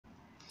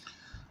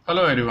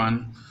Hello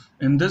everyone.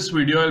 In this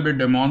video I'll be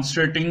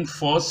demonstrating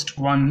first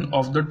one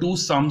of the two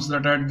sums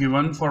that I had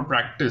given for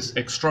practice,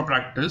 extra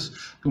practice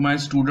to my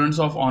students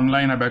of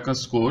Online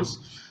Abacus course.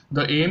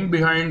 The aim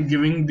behind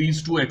giving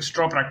these two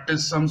extra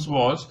practice sums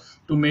was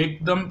to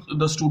make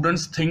the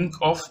students think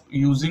of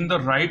using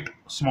the right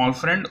small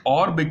friend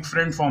or big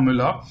friend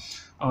formula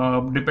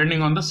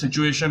depending on the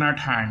situation at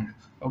hand.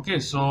 Okay,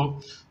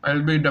 so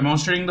I'll be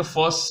demonstrating the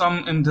first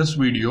sum in this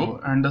video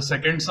and the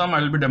second sum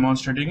I'll be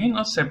demonstrating in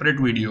a separate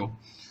video.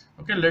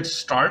 Okay, let's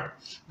start.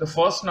 The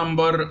first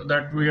number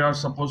that we are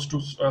supposed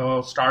to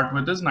start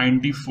with is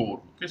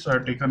 94. Okay, so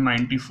I've taken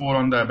 94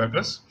 on the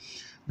abacus.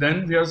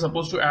 Then we are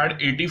supposed to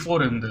add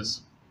 84 in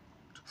this.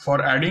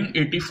 For adding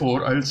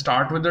 84, I'll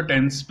start with the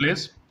tens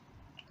place.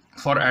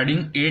 For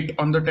adding 8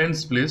 on the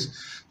tens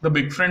place, the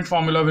big friend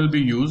formula will be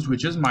used,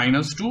 which is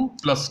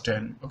 -2 plus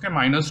 10. Okay,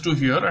 -2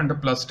 here and the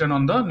plus 10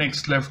 on the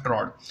next left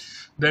rod.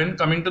 Then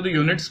coming to the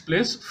units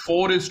place,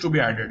 4 is to be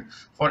added.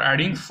 For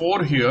adding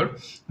 4 here,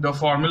 the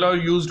formula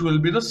used will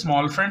be the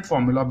small friend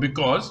formula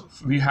because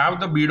we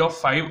have the bead of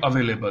 5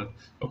 available.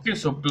 Okay,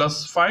 so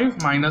plus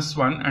 5 minus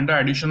 1 and the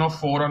addition of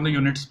 4 on the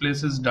units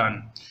place is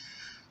done.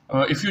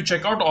 If you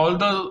check out all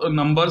the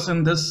numbers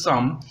in this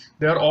sum,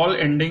 they are all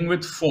ending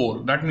with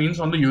 4. That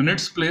means on the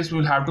units place,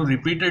 we'll have to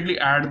repeatedly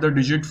add the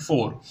digit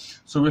 4.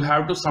 So we'll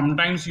have to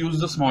sometimes use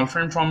the small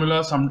friend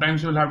formula,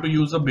 sometimes we'll have to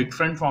use the big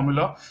friend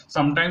formula,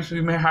 sometimes we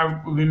may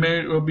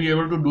be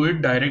able to do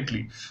it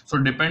directly. So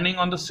depending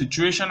on the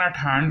situation at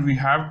hand, we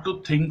have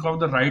to think of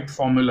the right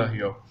formula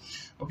here.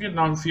 Okay,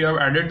 now if we have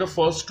added the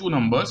first two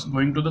numbers,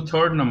 going to the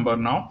third number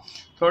now.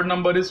 Third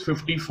number is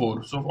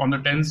 54. So on the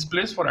tens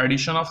place, for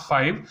addition of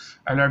 5,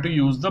 I'll have to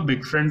use the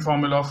big friend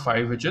formula of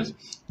 5, which is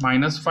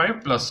 -5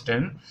 plus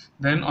 10.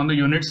 Then on the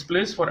units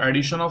place, for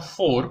addition of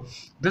 4,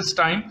 this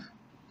time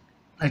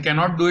I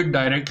cannot do it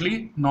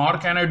directly, nor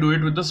can I do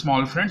it with the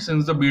small friend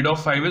since the bead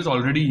of 5 is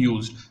already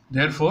used.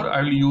 Therefore,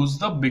 I will use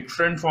the big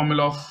friend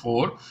formula of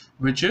 4,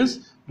 which is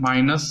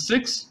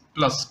 -6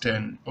 plus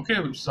 10. Okay,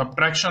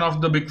 subtraction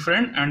of the big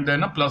friend and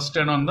then a plus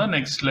 10 on the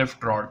next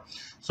left rod.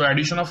 So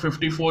addition of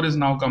 54 is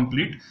now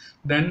complete.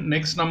 Then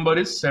next number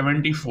is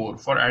 74.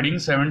 For adding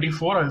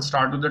 74, I'll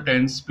start with the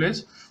tens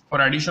place. For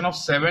addition of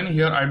 7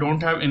 here, I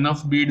don't have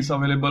enough beads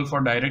available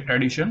for direct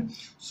addition.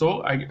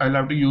 So I'll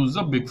have to use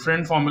the big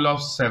friend formula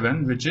of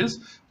 7, which is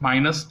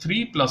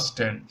 -3 plus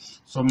 10.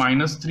 So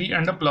 -3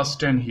 and a plus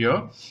 10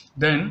 here.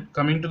 Then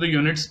coming to the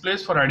units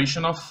place, for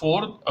addition of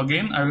 4,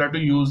 again I will have to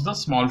use the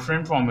small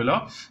friend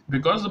formula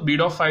because the bead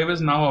of 5 is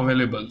now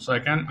available. So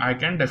I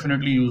can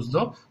definitely use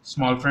the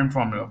small friend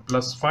formula,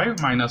 plus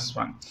 5 minus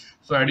 1.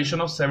 So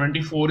addition of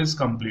 74 is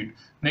complete.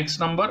 Next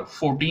number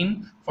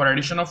 14. For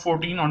addition of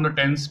 14 on the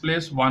tens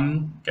place,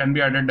 1 can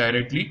be added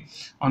directly.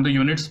 On the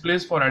units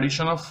place, for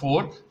addition of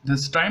 4,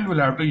 this time we'll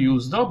have to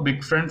use the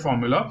big friend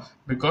formula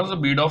because the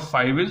bead of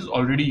 5 is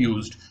already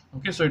used.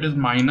 Okay, so it is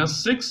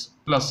 -6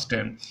 plus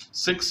 10.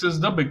 6 is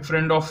the big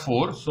friend of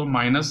 4. So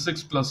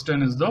 -6 plus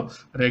 10 is the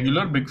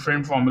regular big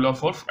friend formula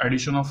for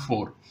addition of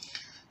 4.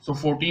 So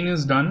 14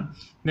 is done.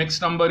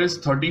 Next number is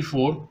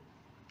 34.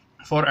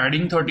 For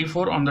adding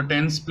 34 on the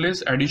tens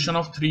place, addition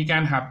of 3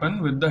 can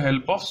happen with the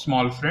help of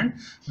small friend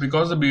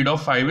because the bead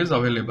of 5 is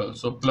available.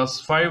 So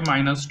plus 5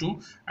 minus 2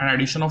 and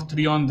addition of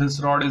 3 on this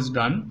rod is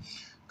done.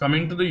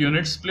 Coming to the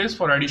units place,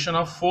 for addition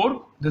of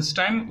 4, this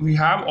time we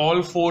have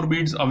all 4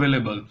 beads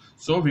available.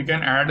 So we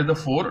can add the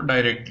 4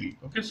 directly.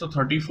 Okay, so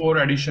 34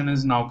 addition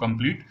is now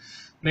complete.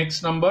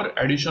 Next number,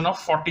 addition of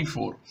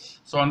 44.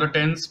 So on the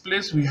tens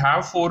place, we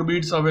have 4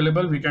 beads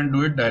available. We can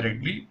do it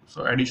directly.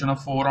 So addition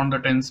of 4 on the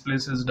tens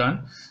place is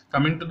done.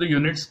 Coming to the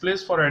units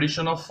place, for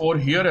addition of 4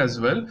 here as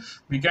well,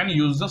 we can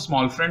use the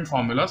small friend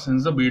formula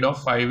since the bead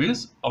of 5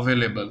 is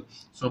available.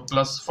 So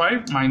plus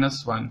 5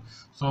 minus 1.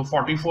 So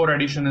 44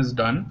 addition is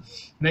done.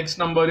 Next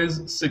number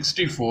is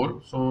 64.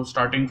 So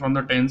starting from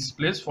the tens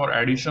place, for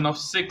addition of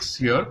 6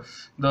 here,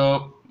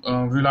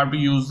 we'll have to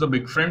use the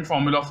big friend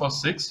formula for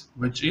 6,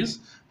 which is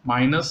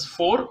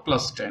 -4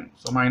 plus 10.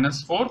 So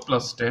 -4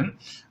 plus 10,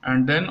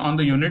 and then on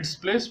the units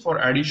place, for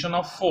addition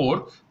of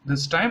 4,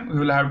 this time we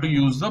will have to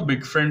use the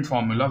big friend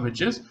formula,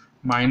 which is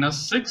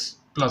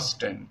 -6 plus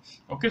 10.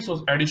 Okay,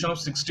 so addition of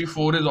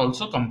 64 is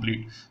also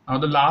complete. Now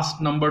the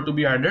last number to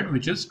be added,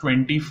 which is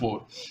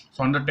 24.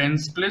 So on the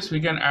tens place,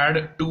 we can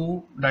add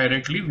 2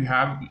 directly. We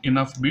have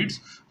enough beads.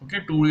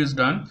 Okay, 2 is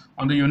done.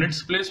 On the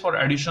units place, for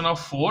addition of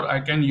 4, I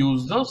can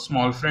use the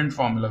small friend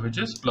formula, which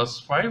is plus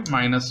 5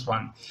 minus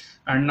 1.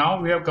 And now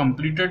we have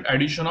completed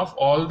addition of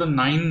all the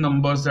 9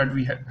 numbers that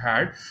we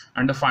had,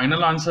 and the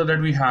final answer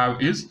that we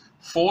have is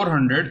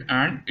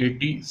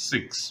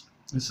 486.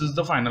 This is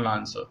the final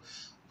answer.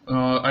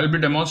 I'll be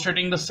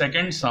demonstrating the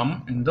second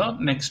sum in the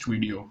next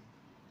video.